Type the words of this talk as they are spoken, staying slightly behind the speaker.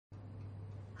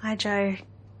Hi, Joe.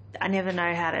 I never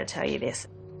know how to tell you this.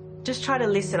 Just try to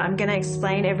listen. I'm going to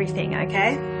explain everything,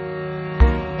 okay?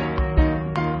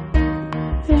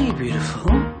 Hey, beautiful.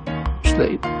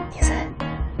 Sleep. Is it?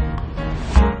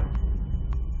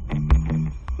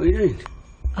 What are you doing?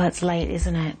 Well, it's late,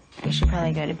 isn't it? We should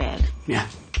probably go to bed. Yeah.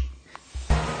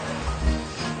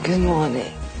 Good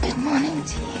morning. Good morning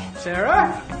to you.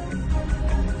 Sarah?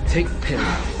 Take the pill.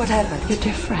 Whatever. You're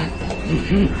different.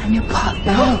 I'm your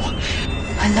partner. No.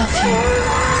 I love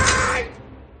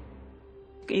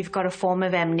you. You've got a form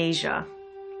of amnesia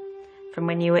from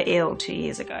when you were ill 2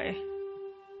 years ago.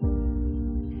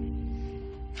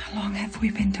 How long have we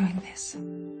been doing this?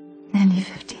 Nearly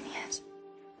 15 years.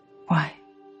 Why?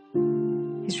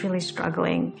 He's really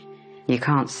struggling. You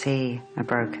can't see a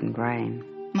broken brain.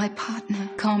 My partner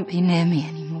can't be near me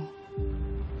anymore.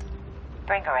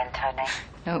 Bring her in, Tony.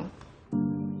 No.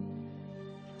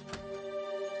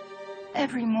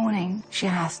 Every morning she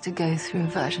has to go through a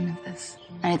version of this.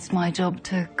 And it's my job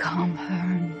to calm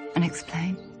her and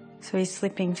explain. So he's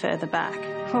slipping further back.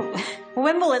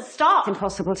 When will it stop?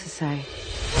 Impossible to say.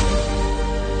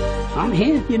 I'm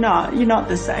here. You're not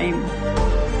the same.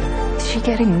 Is she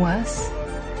getting worse?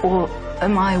 Or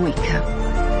am I weaker?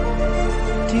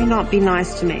 Do not be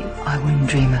nice to me. I wouldn't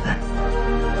dream of it.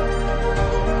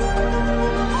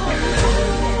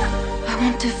 I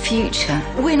want a future.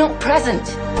 We're not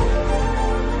present.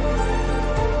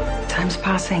 Time's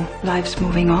passing. Life's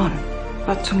moving on.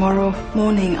 But tomorrow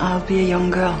morning, I'll be a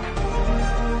young girl.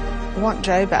 I want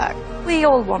Joe back. We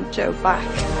all want Joe back.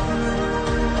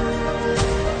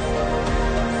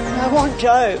 I want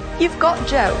Joe. You've got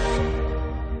Joe.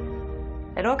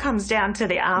 It all comes down to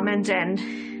the almond and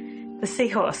the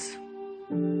seahorse.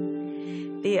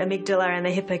 The amygdala and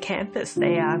the hippocampus,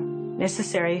 they are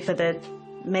necessary for the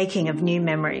making of new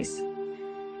memories.